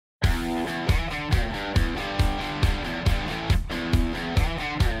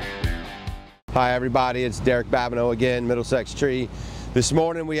Hi everybody, it's Derek Babineaux again, Middlesex Tree. This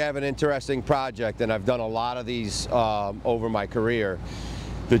morning we have an interesting project, and I've done a lot of these over my career.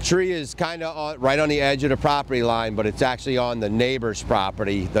 The tree is kind of right on the edge of the property line, but it's actually on the neighbor's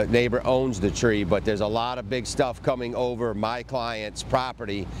property. The neighbor owns the tree, but there's a lot of big stuff coming over my client's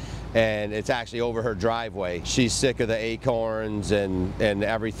property, and it's actually over her driveway. She's sick of the acorns and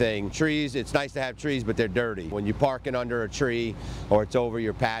everything. Trees, it's nice to have trees, but they're dirty. When you're parking under a tree, or it's over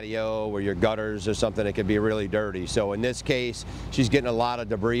your patio or your gutters or something, it can be really dirty. So in this case, she's getting a lot of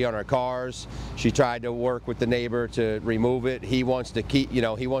debris on her cars. She tried to work with the neighbor to remove it. He wants to keep,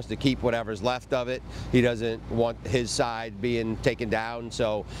 he wants to keep whatever's left of it. He doesn't want his side being taken down.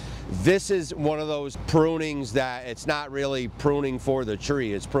 So this is one of those prunings that it's not really pruning for the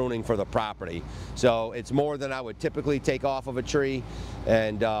tree, it's pruning for the property. So it's more than I would typically take off of a tree,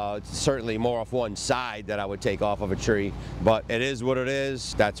 and it's certainly more off one side that I would take off of a tree, but it is what it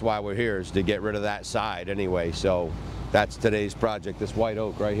is. That's why we're here, is to get rid of that side anyway. So that's today's project, this white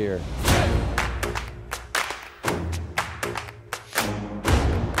oak right here.